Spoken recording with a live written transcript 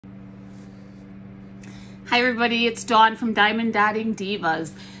Hi everybody, it's Dawn from Diamond Dotting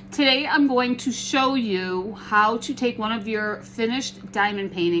Divas. Today I'm going to show you how to take one of your finished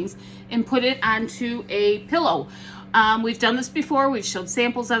diamond paintings and put it onto a pillow. We've done this before, we've showed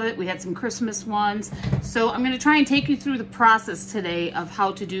samples of it, we had some Christmas ones. So I'm going to try and take you through the process today of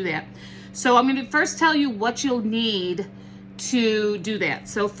how to do that. So I'm going to first tell you what you'll need to do that.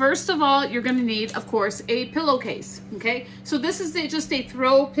 So first of all, you're going to need, of course, a pillowcase. Okay, so this is just a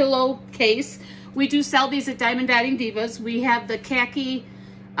throw pillow case. We do sell these at Diamond Dotting Divas. We have the khaki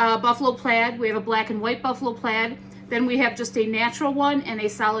buffalo plaid. We have a black and white buffalo plaid. Then we have just a natural one and a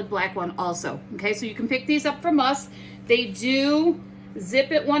solid black one also. Okay, so you can pick these up from us. They do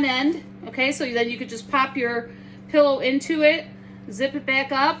zip at one end. Okay, so then you could just pop your pillow into it, zip it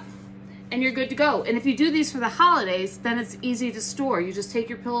back up, and you're good to go. And if you do these for the holidays, then it's easy to store. You just take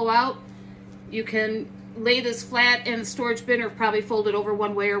your pillow out. You can lay this flat in a storage bin or probably fold it over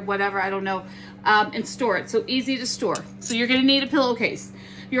one way or whatever, I don't know, and store it. So easy to store. So you're gonna need a pillowcase.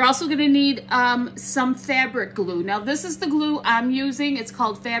 You're also gonna need some fabric glue. Now this is the glue I'm using. It's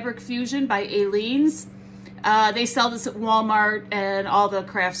called Fabric Fusion by Aleene's. They sell this at Walmart and all the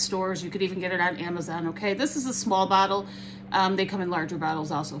craft stores. You could even get it on Amazon, okay? This is a small bottle. They come in larger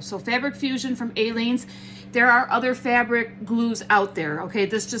bottles also. So Fabric Fusion from Aleene's. There are other fabric glues out there, okay?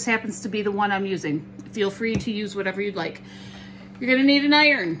 This just happens to be the one I'm using. Feel free to use whatever you'd like. You're gonna need an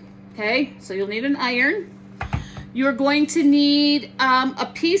iron, okay? So you'll need an iron. You're going to need a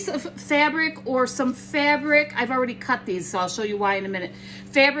piece of fabric or some fabric. I've already cut these, so I'll show you why in a minute.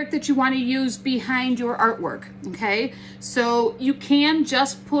 Fabric that you wanna use behind your artwork, okay? So you can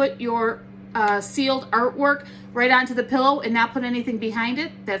just put your sealed artwork right onto the pillow and not put anything behind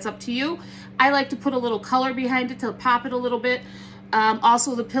it. That's up to you. I like to put a little color behind it to pop it a little bit.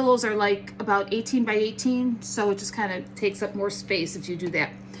 Also, the pillows are like about 18 by 18, so it just kind of takes up more space if you do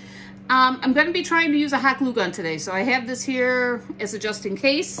that. I'm going to be trying to use a hot glue gun today, so I have this here as a just in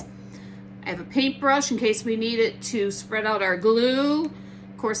case. I have a paintbrush in case we need it to spread out our glue.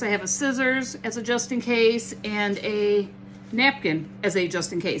 Of course, I have a scissors as a just in case and a napkin as a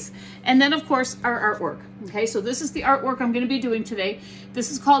just in case. And then, of course, our artwork. Okay, so this is the artwork I'm going to be doing today.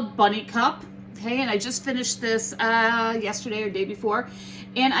 This is called Bunny Cup. Okay, and I just finished this yesterday or day before,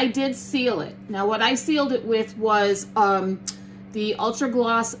 and I did seal it. Now, what I sealed it with was the Ultra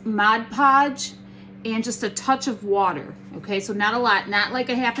Gloss Mod Podge and just a touch of water. Okay, so not a lot, not like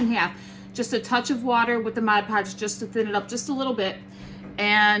a half and half, just a touch of water with the Mod Podge just to thin it up just a little bit.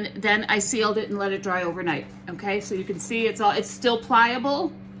 And then I sealed it and let it dry overnight. Okay, so you can see it's still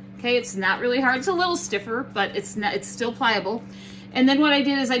pliable. Okay, it's not really hard. It's a little stiffer, but it's still pliable. And then what I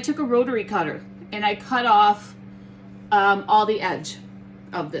did is I took a rotary cutter and I cut off all the edge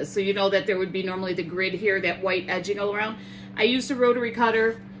of this. So you know that there would be normally the grid here, that white edging all around. I used a rotary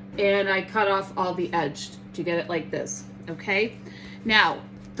cutter and I cut off all the edge to get it like this. Okay, now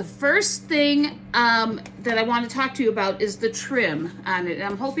the first thing that I want to talk to you about is the trim on it. And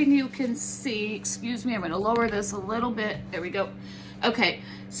I'm hoping you can see, excuse me, I'm going to lower this a little bit. There we go. Okay,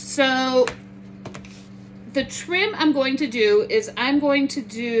 so the trim I'm going to do is I'm going to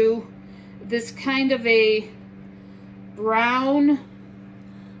do this kind of a brown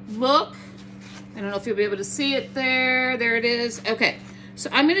look. I don't know if you'll be able to see it there. There it is. Okay, so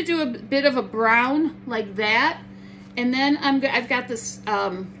I'm going to do a bit of a brown like that. And then I've got this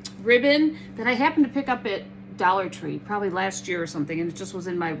ribbon that I happened to pick up at Dollar Tree probably last year or something, and it just was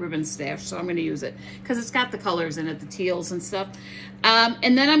in my ribbon stash, so I'm going to use it because it's got the colors in it, the teals and stuff.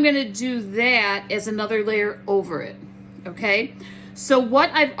 And then I'm going to do that as another layer over it. Okay, so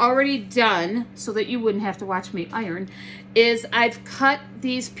what I've already done, so that you wouldn't have to watch me iron, is I've cut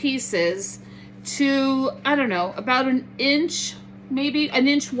these pieces to, I don't know, about an inch, maybe an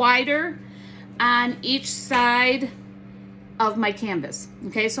inch wider on each side of my canvas.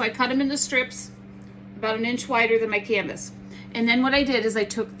 Okay, so I cut them into strips about an inch wider than my canvas. And then what I did is I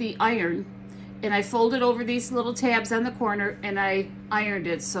took the iron and I folded over these little tabs on the corner and I ironed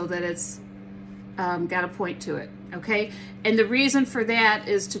it so that it's got a point to it. Okay, and the reason for that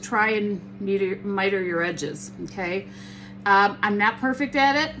is to try and miter your edges. Okay, I'm not perfect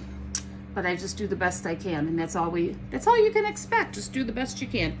at it, but I just do the best I can, and that's all you can expect. Just do the best you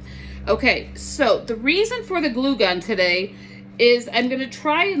can. Okay, so the reason for the glue gun today is I'm going to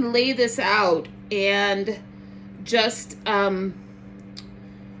try and lay this out and just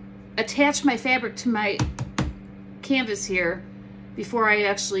attach my fabric to my canvas here before I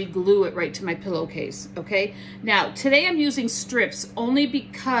actually glue it right to my pillowcase. Okay, now today I'm using strips only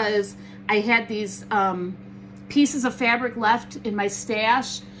because I had these pieces of fabric left in my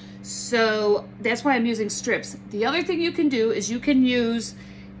stash, so that's why I'm using strips. The other thing you can do is you can use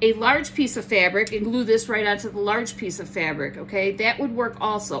a large piece of fabric and glue this right onto the large piece of fabric, okay? That would work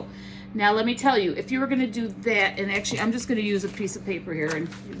also. Now let me tell you, if you were gonna do that, and actually I'm just gonna use a piece of paper here and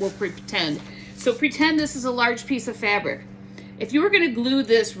we'll pretend. So pretend this is a large piece of fabric. If you were gonna glue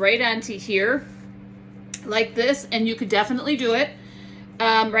this right onto here, like this, and you could definitely do it,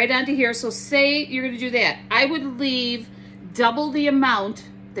 right onto here. So say you're gonna do that. I would leave double the amount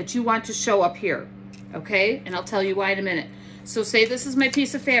that you want to show up here, okay? And I'll tell you why in a minute. So say this is my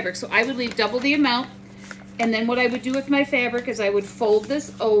piece of fabric. So I would leave double the amount. And then what I would do with my fabric is I would fold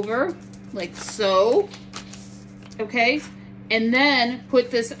this over like so, okay? And then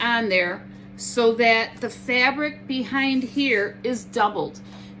put this on there so that the fabric behind here is doubled.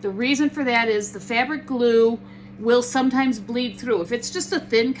 The reason for that is the fabric glue will sometimes bleed through. If it's just a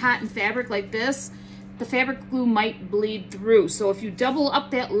thin cotton fabric like this, the fabric glue might bleed through. So if you double up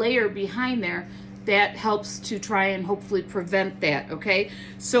that layer behind there, that helps to try and hopefully prevent that, okay?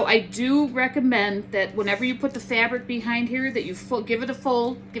 So I do recommend that whenever you put the fabric behind here, that you give it a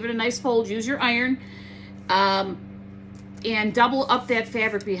fold, give it a nice fold, use your iron, and double up that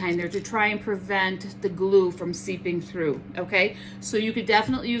fabric behind there to try and prevent the glue from seeping through, okay? So you could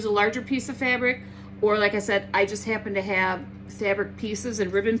definitely use a larger piece of fabric, or like I said, I just happen to have fabric pieces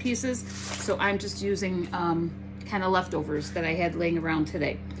and ribbon pieces, so I'm just using kind of leftovers that I had laying around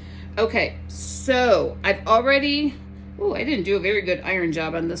today. Okay, so I've already, oh, I didn't do a very good iron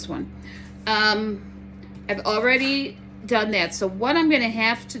job on this one. I've already done that. So what I'm gonna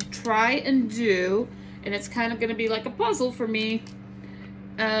have to try and do, and it's kind of gonna be like a puzzle for me,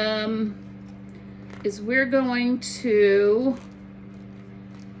 is we're going to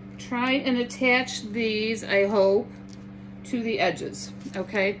try and attach these, I hope, to the edges,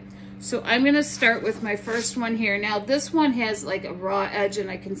 okay? So I'm gonna start with my first one here. Now this one has like a raw edge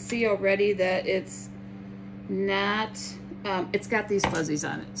and I can see already that it's not, it's got these fuzzies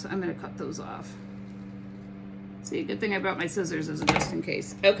on it. So I'm gonna cut those off. See, good thing I brought my scissors as a just in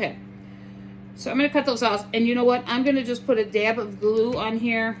case. Okay, so I'm gonna cut those off. And you know what? I'm gonna just put a dab of glue on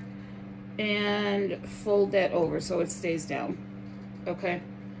here and fold that over so it stays down, okay?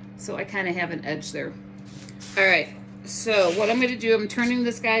 So I kind of have an edge there. All right. So what I'm going to do, I'm turning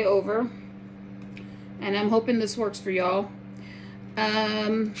this guy over, and I'm hoping this works for y'all.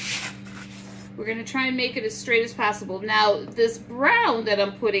 We're going to try and make it as straight as possible. Now, this brown that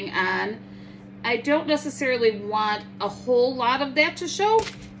I'm putting on, I don't necessarily want a whole lot of that to show,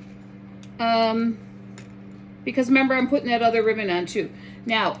 because remember, I'm putting that other ribbon on too.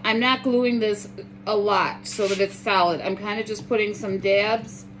 Now, I'm not gluing this a lot so that it's solid. I'm kind of just putting some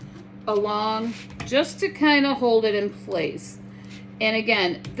dabs along just to kind of hold it in place. And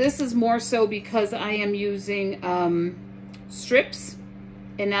again, this is more so because I am using strips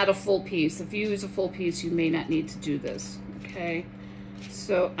and not a full piece. If you use a full piece, you may not need to do this, okay?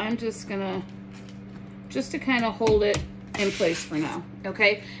 So I'm just gonna, just to kind of hold it in place for now,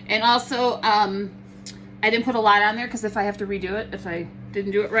 okay? And also, I didn't put a lot on there because if I have to redo it, if I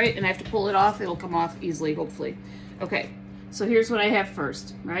didn't do it right and I have to pull it off, it'll come off easily, hopefully. Okay, so here's what I have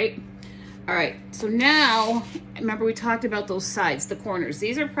first, right? All right, so now, remember we talked about those sides, the corners.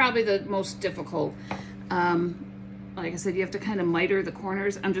 These are probably the most difficult. Like I said, you have to kind of miter the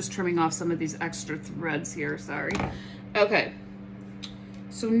corners. I'm just trimming off some of these extra threads here, sorry. Okay,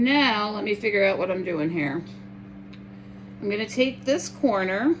 so now let me figure out what I'm doing here. I'm gonna take this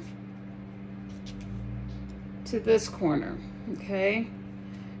corner to this corner, okay?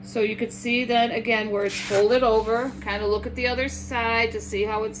 So you could see that again where it's folded over, kind of look at the other side to see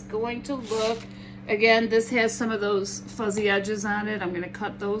how it's going to look. Again, this has some of those fuzzy edges on it. I'm going to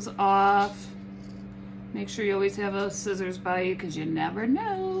cut those off. Make sure you always have a scissors by you because you never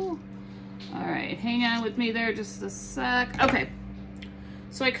know. All right, hang on with me there just a sec. Okay,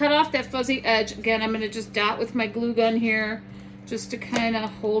 so I cut off that fuzzy edge. Again, I'm going to just dot with my glue gun here just to kind of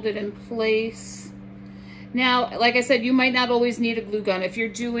hold it in place. Now, like I said, you might not always need a glue gun. If you're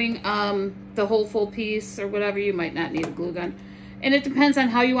doing the whole full piece or whatever, you might not need a glue gun. And it depends on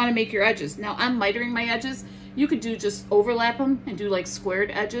how you want to make your edges. Now, I'm mitering my edges. You could do just overlap them and do like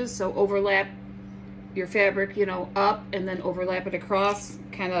squared edges. So overlap your fabric, you know, up and then overlap it across,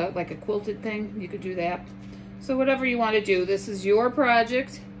 kind of like a quilted thing. You could do that. So whatever you want to do, this is your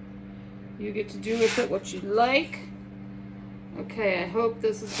project. You get to do with it what you like. Okay, I hope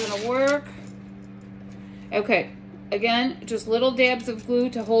this is going to work. Okay, again, just little dabs of glue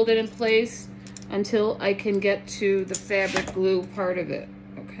to hold it in place until I can get to the fabric glue part of it,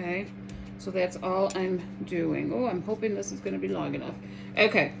 okay? So that's all I'm doing. Oh, I'm hoping this is gonna be long enough.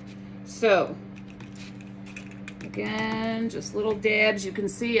 Okay, so, again, just little dabs. You can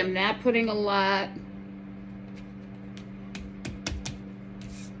see I'm not putting a lot.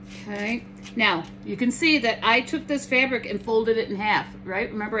 Okay, now you can see that I took this fabric and folded it in half,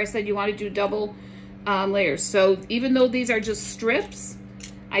 right? Remember I said you want to do double layers. So even though these are just strips,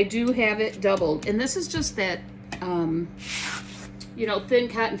 I do have it doubled. And this is just that, you know, thin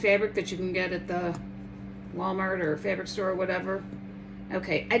cotton fabric that you can get at the Walmart or fabric store or whatever.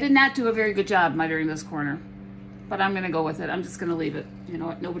 Okay, I did not do a very good job mitering this corner, but I'm gonna go with it. I'm just gonna leave it. You know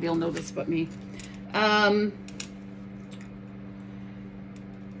what, nobody will notice but me.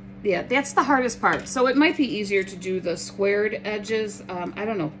 Yeah, that's the hardest part. So it might be easier to do the squared edges. I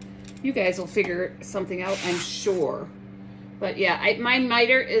don't know. You guys will figure something out, I'm sure. But yeah, my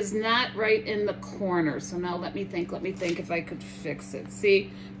miter is not right in the corner. So now let me think if I could fix it.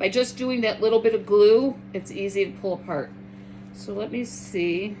 See, by just doing that little bit of glue, it's easy to pull apart. So let me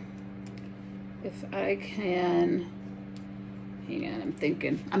see if I can, hang on,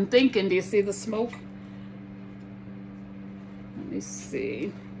 I'm thinking, do you see the smoke? Let me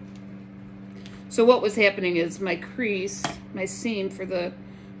see. So what was happening is my crease, my seam for the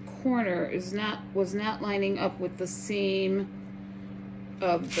corner was not lining up with the seam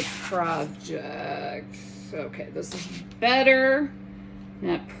of the project. Okay, this is better.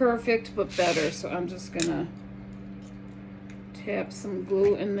 Not perfect, but better. So I'm just gonna tap some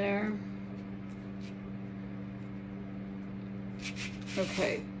glue in there.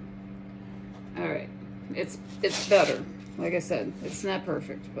 Okay. All right. It's better. Like I said, it's not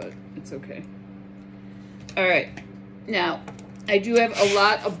perfect, but it's okay. All right. Now, I do have a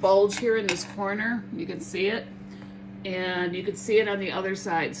lot of bulge here in this corner. You can see it. And you can see it on the other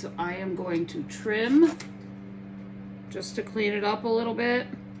side. So I am going to trim just to clean it up a little bit.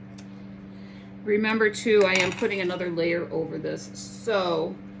 Remember too, I am putting another layer over this.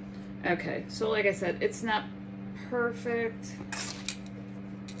 So, okay. So like I said, it's not perfect.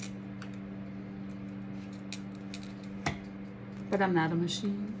 But I'm not a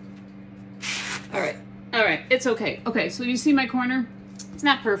machine. All right. All right, it's okay. Okay, so you see my corner? It's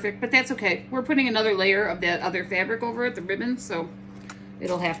not perfect, but that's okay. We're putting another layer of that other fabric over it, the ribbon, so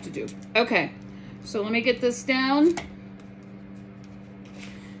it'll have to do. Okay, so let me get this down.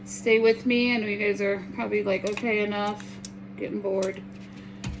 Stay with me. I know you guys are probably like, okay, enough. Getting bored.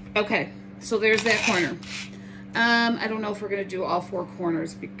 Okay, so there's that corner. I don't know if we're gonna do all 4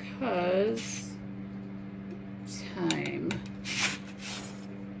 corners because time.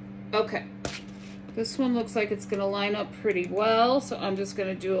 Okay. This one looks like it's going to line up pretty well, so I'm just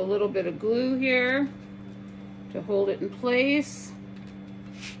going to do a little bit of glue here to hold it in place.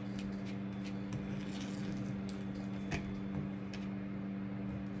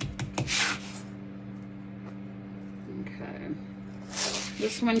 Okay.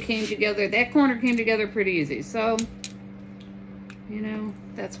 This one came together, that corner came together pretty easy, so, you know,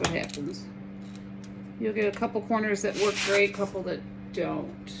 that's what happens. You'll get a couple corners that work great, a couple that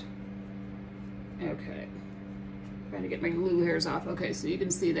don't. Okay, trying to get my glue hairs off. Okay, so you can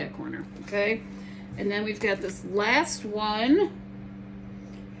see that corner, okay? And then we've got this last one.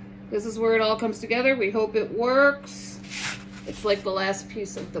 This is where it all comes together. We hope it works. It's like the last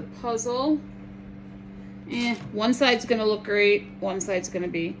piece of the puzzle. One side's gonna look great, one side's gonna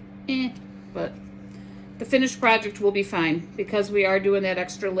be but the finished project will be fine because we are doing that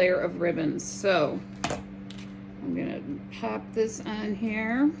extra layer of ribbons. So I'm gonna pop this on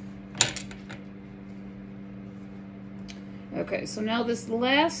here. Okay, so now this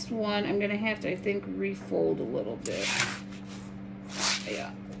last one, I'm gonna have to, I think, refold a little bit.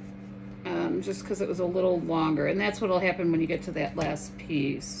 Yeah, just because it was a little longer, and that's what'll happen when you get to that last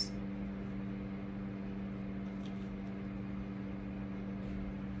piece.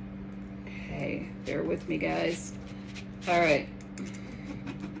 Okay, bear with me, guys. All right.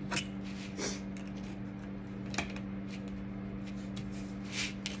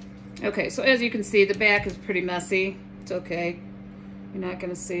 Okay, so as you can see, the back is pretty messy. It's okay. You're not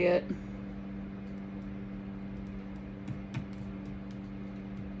gonna see it.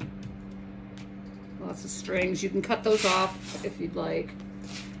 Lots of strings. You can cut those off if you'd like.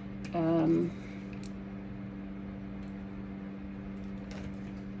 All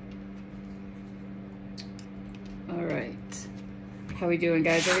right. How we doing,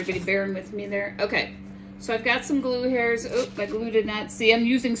 guys? Everybody bearing with me there? Okay. So I've got some glue hairs. Oh, my glue did not see. I'm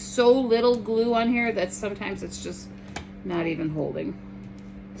using so little glue on here that sometimes it's just not even holding.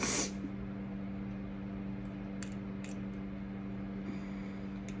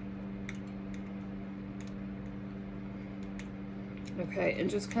 Okay, and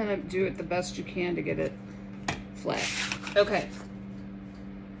just kind of do it the best you can to get it flat. Okay.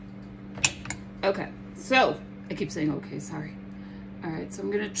 Okay, so I keep saying okay, sorry. All right, so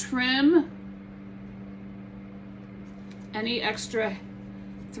I'm gonna trim any extra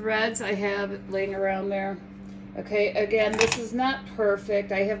threads I have laying around there. Okay, again, this is not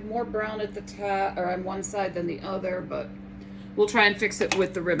perfect. I have more brown at the top or on one side than the other, but we'll try and fix it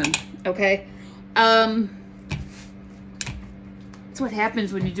with the ribbon. Okay. That's what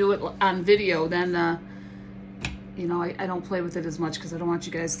happens when you do it on video. Then you know, I don't play with it as much because I don't want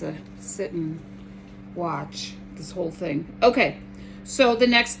you guys to sit and watch this whole thing. Okay, so the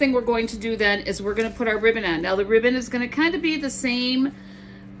next thing we're going to do then is we're going to put our ribbon on. Now the ribbon is going to kind of be the same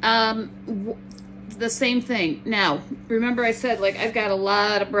thing. Now, remember I said, like, I've got a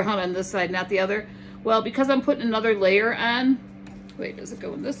lot of brown on this side, not the other. Well, because I'm putting another layer on, wait, is it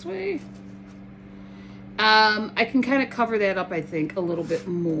going this way? I can kind of cover that up, I think, a little bit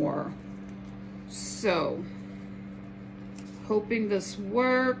more. So, hoping this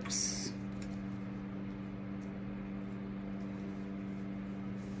works.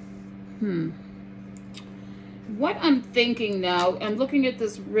 What I'm thinking now, I'm looking at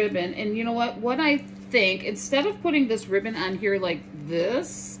this ribbon, and you know what I think, instead of putting this ribbon on here like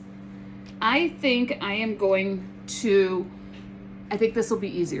this, I think I am going to, I think this will be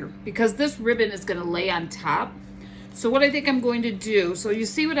easier because this ribbon is going to lay on top. So what I think I'm going to do, so you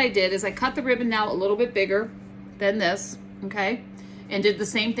see what I did is I cut the ribbon now a little bit bigger than this, okay? And did the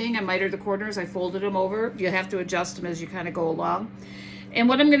same thing. I mitered the corners, I folded them over. You have to adjust them as you kind of go along. And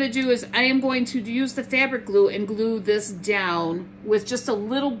what I'm going to do is I am going to use the fabric glue and glue this down with just a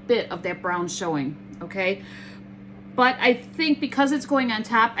little bit of that brown showing, okay? But I think because it's going on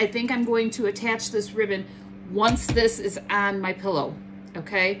top, I think I'm going to attach this ribbon once this is on my pillow,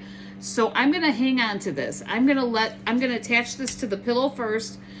 okay? So I'm going to hang on to this. I'm going to attach this to the pillow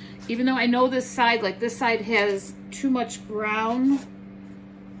first, even though I know this side, like this side has too much brown,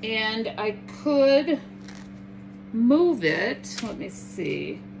 and I could move it. Let me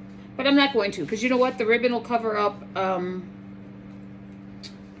see. But I'm not going to, because you know what? The ribbon will cover up. The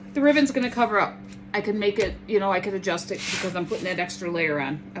ribbon's going to cover up. I can make it, you know, I could adjust it because I'm putting that extra layer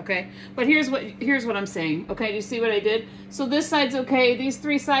on, okay? But here's what I'm saying, okay? Do you see what I did? So this side's okay. These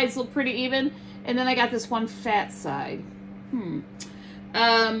three sides look pretty even. And then I got this one fat side. But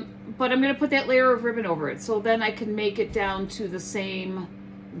I'm going to put that layer of ribbon over it. So then I can make it down to the same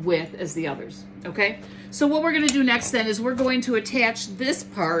width as the others, okay? So what we're going to do next then is we're going to attach this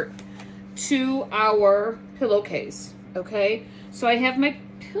part to our pillowcase, okay? So I have my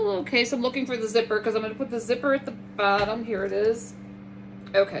pillowcase. I'm looking for the zipper because I'm going to put the zipper at the bottom. Here it is.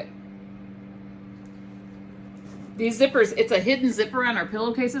 Okay. These zippers, it's a hidden zipper on our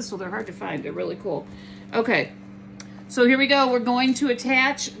pillowcases, so they're hard to find. They're really cool. Okay. So here we go. We're going to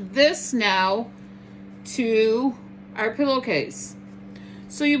attach this now to our pillowcase.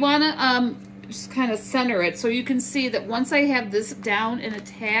 So you want to just kind of center it so you can see that once I have this down and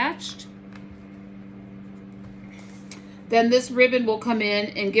attached, then this ribbon will come in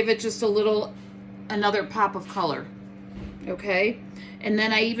and give it just a little, another pop of color, okay? And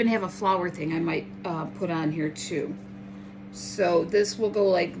then I even have a flower thing I might put on here too. So this will go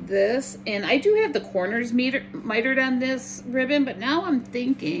like this. And I do have the corners mitered on this ribbon, but now I'm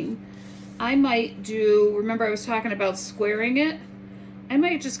thinking I might do, remember I was talking about squaring it? I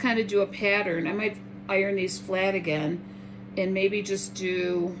might just kind of do a pattern. I might iron these flat again and maybe just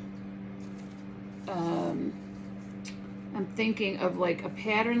do, I'm thinking of like a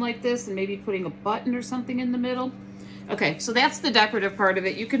pattern like this and maybe putting a button or something in the middle. Okay, so that's the decorative part of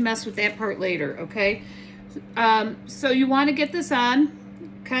it. You can mess with that part later, okay? So you want to get this on,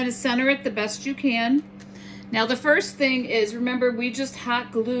 kind of center it the best you can. Now the first thing is, remember we just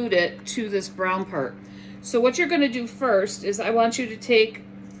hot glued it to this brown part. So what you're going to do first is I want you to take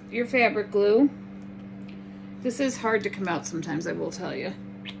your fabric glue. This is hard to come out sometimes, I will tell you.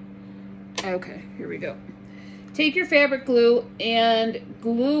 Okay, here we go. Take your fabric glue and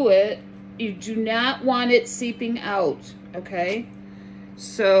glue it. You do not want it seeping out, okay?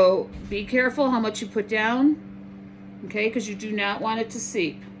 So be careful how much you put down, okay? Because you do not want it to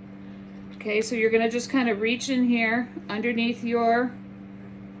seep. Okay, so you're going to just kind of reach in here underneath your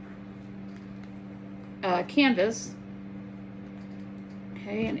canvas,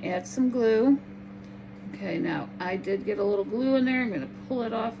 okay, and add some glue. Okay, now I did get a little glue in there. I'm going to pull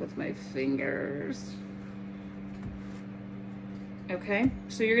it off with my fingers. Okay,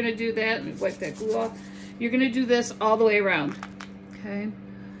 so you're going to do that and wipe that glue off. You're going to do this all the way around. Okay,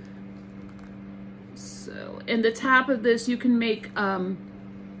 so in the top of this you can make hang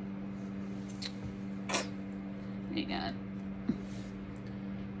on,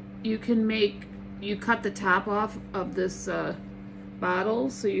 you cut the top off of this bottle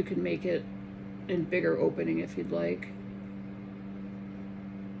so you can make it in bigger opening if you'd like.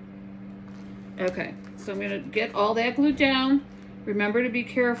 Okay, so I'm going to get all that glued down. Remember to be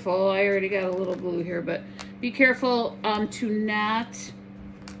careful. I already got a little glue here, but be careful to not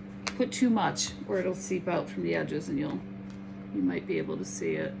put too much or it'll seep out from the edges and you might be able to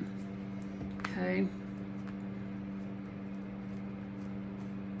see it. Okay.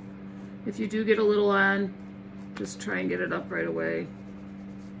 If you do get a little on, just try and get it up right away.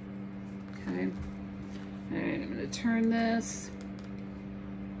 Okay. All right, I'm going to turn this.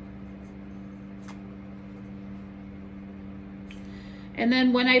 And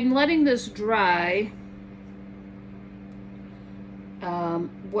then when I'm letting this dry,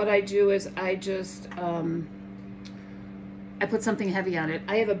 what I do is I just, I put something heavy on it.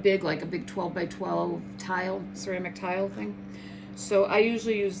 I have a big 12 by 12 tile, ceramic tile thing. So I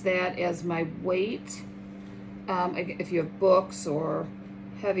usually use that as my weight. If you have books or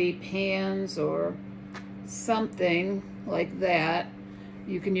heavy pans or something like that,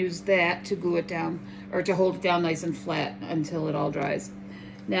 you can use that to glue it down or to hold it down nice and flat until it all dries.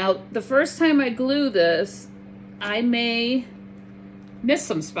 Now, the first time I glue this, I may miss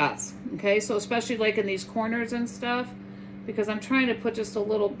some spots, okay? So especially like in these corners and stuff, because I'm trying to put just a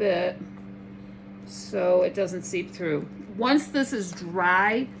little bit so it doesn't seep through. Once this is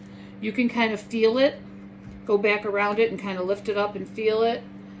dry, you can kind of feel it, go back around it and kind of lift it up and feel it.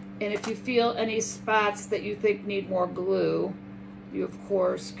 And if you feel any spots that you think need more glue, you of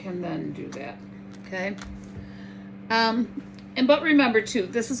course can then do that, okay? But remember too,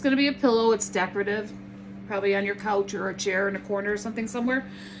 this is gonna be a pillow, it's decorative, probably on your couch or a chair in a corner or something somewhere.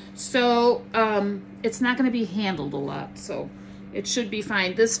 So it's not gonna be handled a lot, so it should be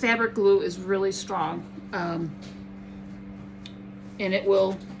fine. This fabric glue is really strong and it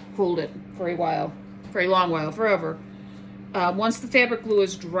will hold it for a while, for a long while, forever. Once the fabric glue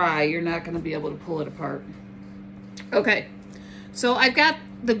is dry, you're not gonna be able to pull it apart. Okay, so I've got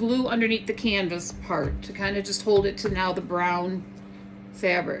the glue underneath the canvas part to kind of just hold it to now the brown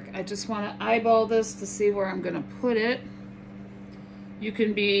fabric. I just wanna eyeball this to see where I'm gonna put it. You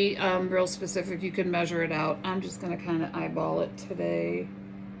can be real specific, you can measure it out. I'm just gonna kind of eyeball it today.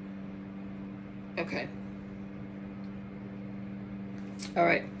 Okay. All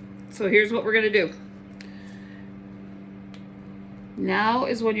right, so here's what we're gonna do. Now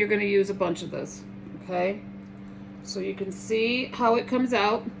is when you're gonna use a bunch of this, okay? So you can see how it comes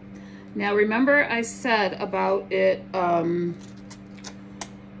out. Now remember I said about it,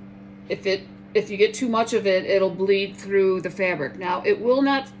 if you get too much of it, it'll bleed through the fabric. Now it will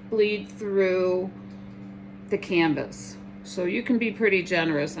not bleed through the canvas. So you can be pretty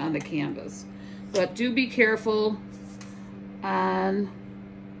generous on the canvas, but do be careful on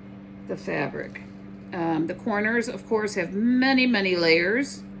the fabric. The corners, of course, have many, many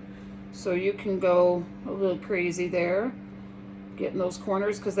layers. So you can go a little crazy there, getting those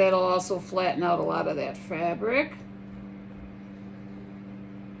corners, because that'll also flatten out a lot of that fabric.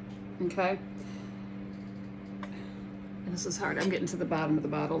 Okay. And this is hard. I'm getting to the bottom of the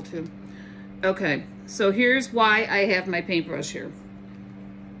bottle too. Okay, so here's why I have my paintbrush here.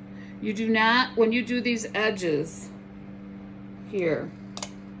 You do not, when you do these edges here,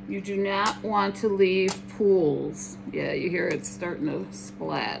 you do not want to leave pools. Yeah, you hear it's starting to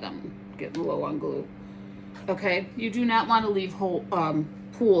splat. I'm getting low on glue. Okay, you do not want to leave whole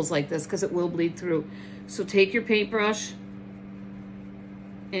pools like this because it will bleed through. So take your paintbrush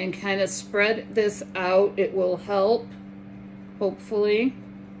and kind of spread this out. It will help, hopefully,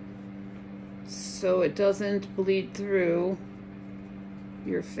 so it doesn't bleed through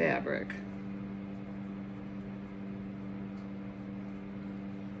your fabric.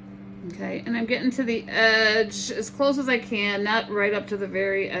 Okay, and I'm getting to the edge as close as I can, not right up to the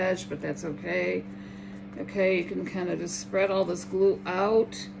very edge, but that's okay. Okay, you can kind of just spread all this glue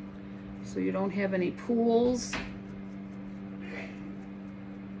out so you don't have any pools.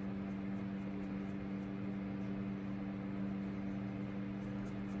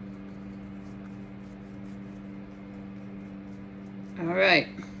 All right,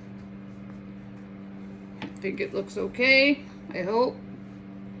 I think it looks okay, I hope.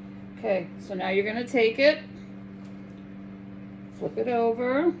 Okay, so now you're gonna take it, flip it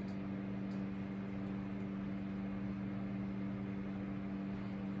over.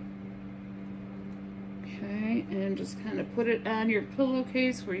 Okay, and just kind of put it on your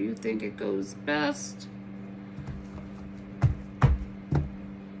pillowcase where you think it goes best.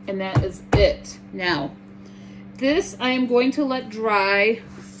 And that is it. Now, this I am going to let dry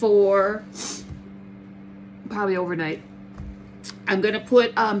for probably overnight. I'm gonna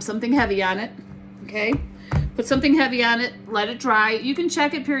put something heavy on it, okay? Put something heavy on it, let it dry. You can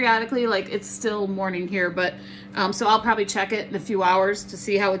check it periodically, like it's still morning here, but so I'll probably check it in a few hours to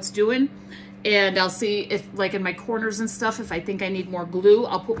see how it's doing. And I'll see if, like in my corners and stuff, if I think I need more glue,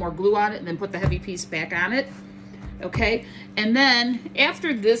 I'll put more glue on it and then put the heavy piece back on it. Okay, and then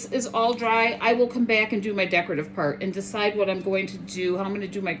after this is all dry, I will come back and do my decorative part and decide what I'm going to do, how I'm going to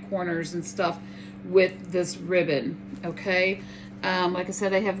do my corners and stuff with this ribbon. Okay, like I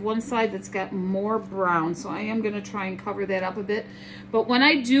said, I have one side that's got more brown, so I am going to try and cover that up a bit. But when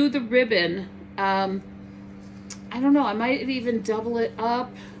I do the ribbon, I don't know, I might even double it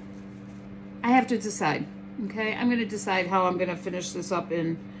up. I have to decide. Okay, I'm going to decide how I'm going to finish this up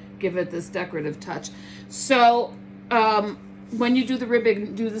and give it this decorative touch. So when you do the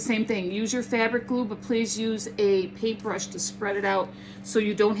ribbon, do the same thing. Use your fabric glue, but please use a paintbrush to spread it out so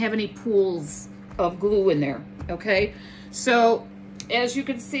you don't have any pools of glue in there, okay? So as you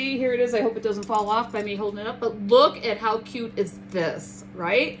can see, here it is. I hope it doesn't fall off by me holding it up, but look at how cute is this,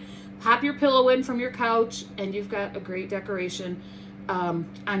 right? Pop your pillow in from your couch and you've got a great decoration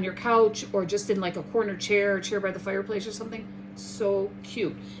on your couch, or just in like a corner chair, or chair by the fireplace or something. So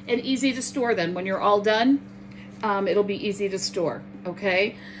cute and easy to store. Then when you're all done, it'll be easy to store.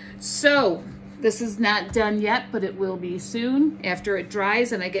 Okay, so this is not done yet, but it will be soon after it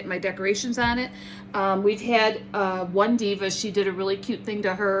dries and I get my decorations on it. We've had one diva, she did a really cute thing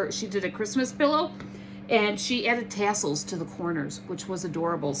to her. She did a Christmas pillow and she added tassels to the corners, which was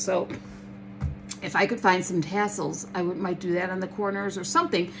adorable. So if I could find some tassels, I might do that on the corners or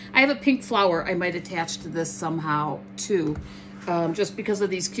something. I have a pink flower I might attach to this somehow too, just because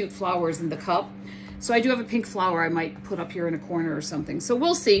of these cute flowers in the cup. So I do have a pink flower I might put up here in a corner or something. So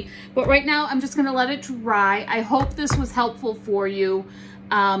we'll see. But right now, I'm just gonna let it dry. I hope this was helpful for you.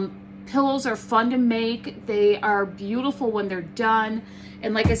 Pillows are fun to make. They are beautiful when they're done.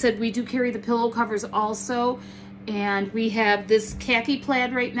 And like I said, we do carry the pillow covers also. And we have this khaki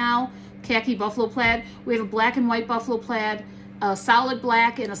plaid right now, khaki buffalo plaid. We have a black and white buffalo plaid, a solid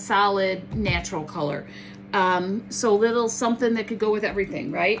black and a solid natural color. So a little something that could go with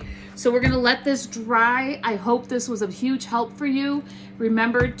everything, right? So we're gonna let this dry. I hope this was a huge help for you.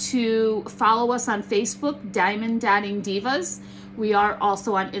 Remember to follow us on Facebook, Diamond Dotting Divas. We are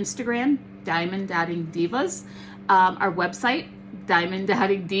also on Instagram, Diamond Dotting Divas. Our website,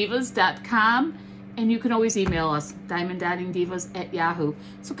 diamonddottingdivas.com. And you can always email us, diamonddottingdivas@yahoo.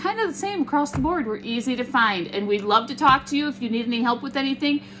 So kind of the same across the board. We're easy to find. And we'd love to talk to you. If you need any help with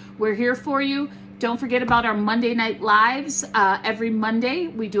anything, we're here for you. Don't forget about our Monday night lives. Every Monday,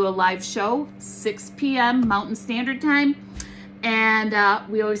 we do a live show, 6 p.m. Mountain Standard Time. And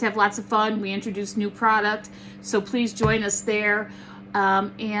we always have lots of fun. We introduce new product. So please join us there.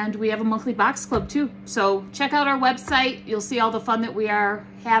 And we have a monthly box club too. So check out our website. You'll see all the fun that we are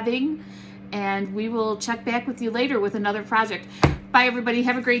having. And we will check back with you later with another project. Bye, everybody.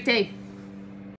 Have a great day.